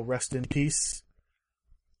also rest in peace.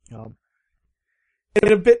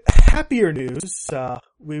 In a bit happier news,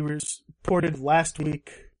 we reported last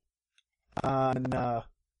week on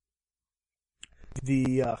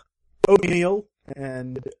the Oatmeal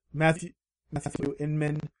and Matthew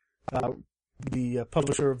Inman, the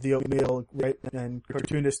publisher of the Oatmeal, right, and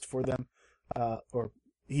cartoonist for them, or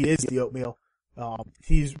he is the Oatmeal.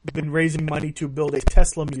 He's been raising money to build a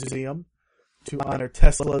Tesla museum to honor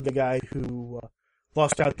Tesla, the guy who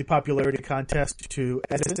lost out the popularity contest to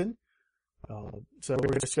Edison. So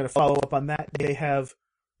we're just going to follow up on that. They have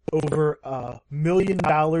over $1 million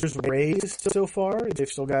raised so far. They've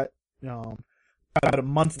still got about a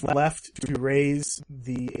month left to raise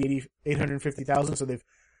the $850,000. So they've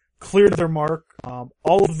cleared their mark.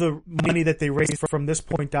 All of the money that they raise from this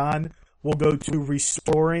point on will go to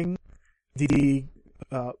restoring the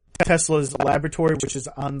Tesla's laboratory, which is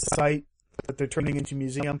on site that they're turning into a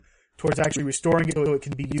museum, towards actually restoring it so it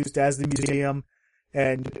can be used as the museum,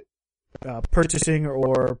 and purchasing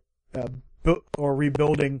or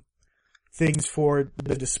rebuilding things for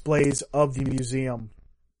the displays of the museum.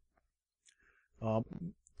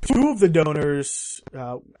 Two of the donors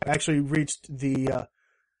actually reached the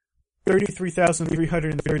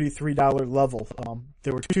 $33,333 level.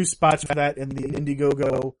 There were 2 spots for that in the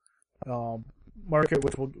Indiegogo market,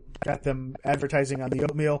 which will get them advertising on the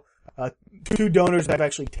Oatmeal. 2 donors have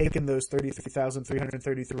actually taken those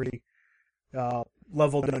 $33,333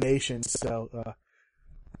 level donations. So,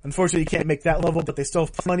 unfortunately, you can't make that level, but they still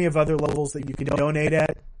have plenty of other levels that you can donate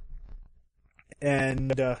at.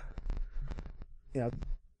 And,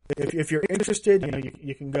 if you're interested,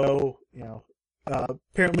 you can go,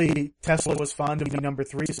 apparently Tesla was found to be number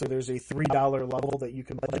 3, so there's a $3 level that you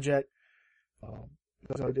can pledge at.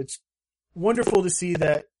 So it's wonderful to see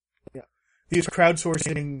that, these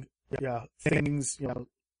crowdsourcing, things,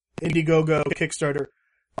 Indiegogo, Kickstarter,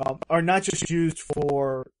 are not just used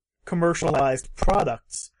for commercialized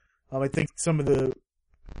products. I think some of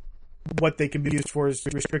what they can be used for is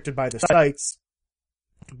restricted by the sites.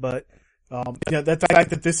 But, the fact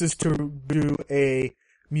that this is to do a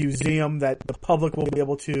museum that the public will be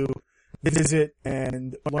able to visit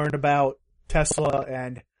and learn about Tesla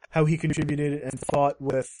and how he contributed and fought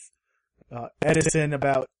with, Edison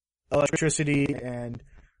about electricity and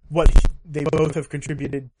what they both have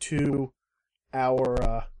contributed to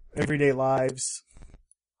our, everyday lives.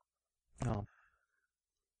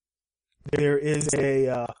 There is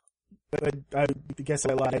I guess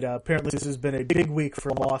I lied. Apparently this has been a big week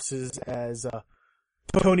for losses as,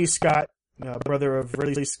 Tony Scott, brother of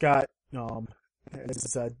Ridley Scott,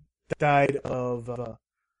 has, died of,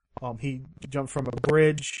 he jumped from a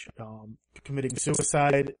bridge, committing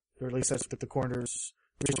suicide, or at least that's what the coroner's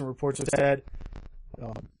recent reports have said.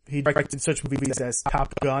 He directed such movies as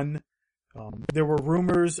Top Gun. There were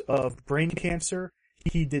rumors of brain cancer.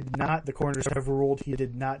 He did not, the coroners have ruled he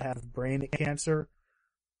did not have brain cancer.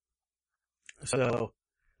 So,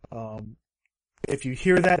 if you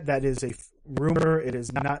hear that is a rumor. It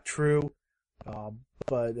is not true.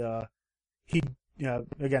 But he,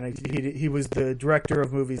 again, he was the director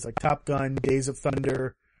of movies like Top Gun, Days of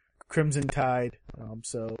Thunder, Crimson Tide.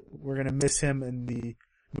 So we're gonna miss him in the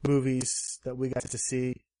movies that we got to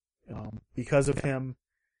see, because of him.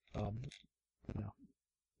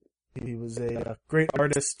 He was a great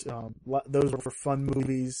artist. Those were fun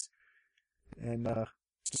movies, and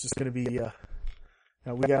it's just going to be.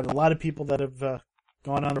 We got a lot of people that have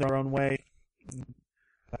gone on their own way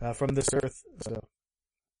from this earth. So,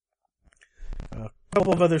 a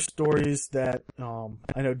couple of other stories that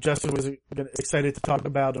I know Justin was excited to talk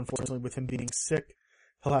about. Unfortunately, with him being sick,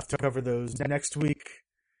 he'll have to cover those next week.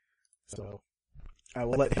 So, I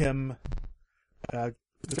will let him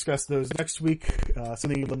discuss those next week.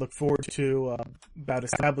 Something you would look forward to about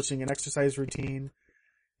establishing an exercise routine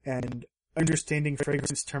and understanding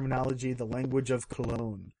fragrance terminology, the language of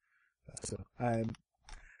cologne. So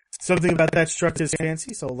something about that struck his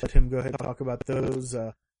fancy, so I'll let him go ahead and talk about those.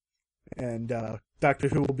 And Doctor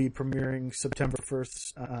Who will be premiering September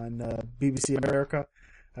 1st on BBC America.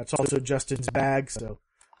 That's also Justin's bag, so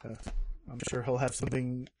I'm sure he'll have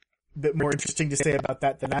something a bit more interesting to say about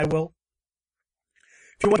that than I will.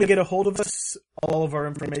 If you want to get a hold of us, all of our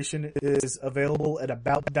information is available at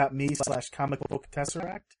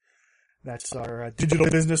about.me/comicbooktesseract. That's our digital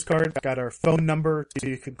business card. It's got our phone number, so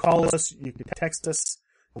you can call us, you can text us,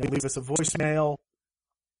 you can leave us a voicemail.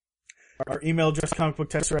 Our email address,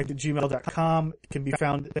 comicbooktesseract@gmail.com, can be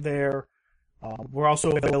found there. We're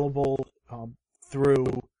also available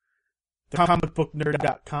through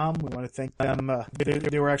comicbooknerd.com. We want to thank them.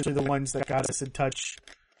 They were actually the ones that got us in touch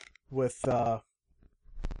with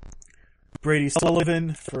Brady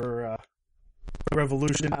Sullivan for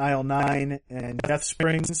Revolution, Aisle 9, and Death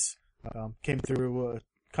Springs. Came through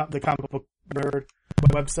the Comic Book Nerd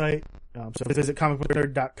website. So visit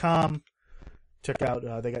comicbooknerd.com. Check out,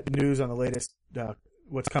 they got news on the latest,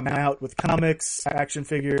 what's coming out with comics, action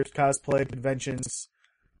figures, cosplay, conventions.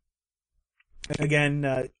 Again,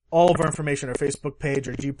 all of our information, our Facebook page,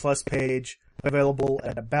 our G Plus page, available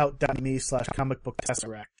at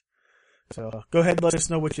about.me/comicbooktesseract. So go ahead and let us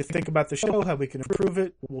know what you think about the show, how we can improve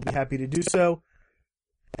it. We'll be happy to do so.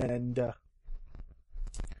 And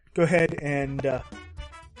go ahead and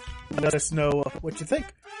let us know what you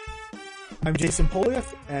think. I'm Jason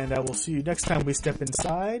Polieff, and I will see you next time we step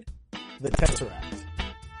inside the Tesseract.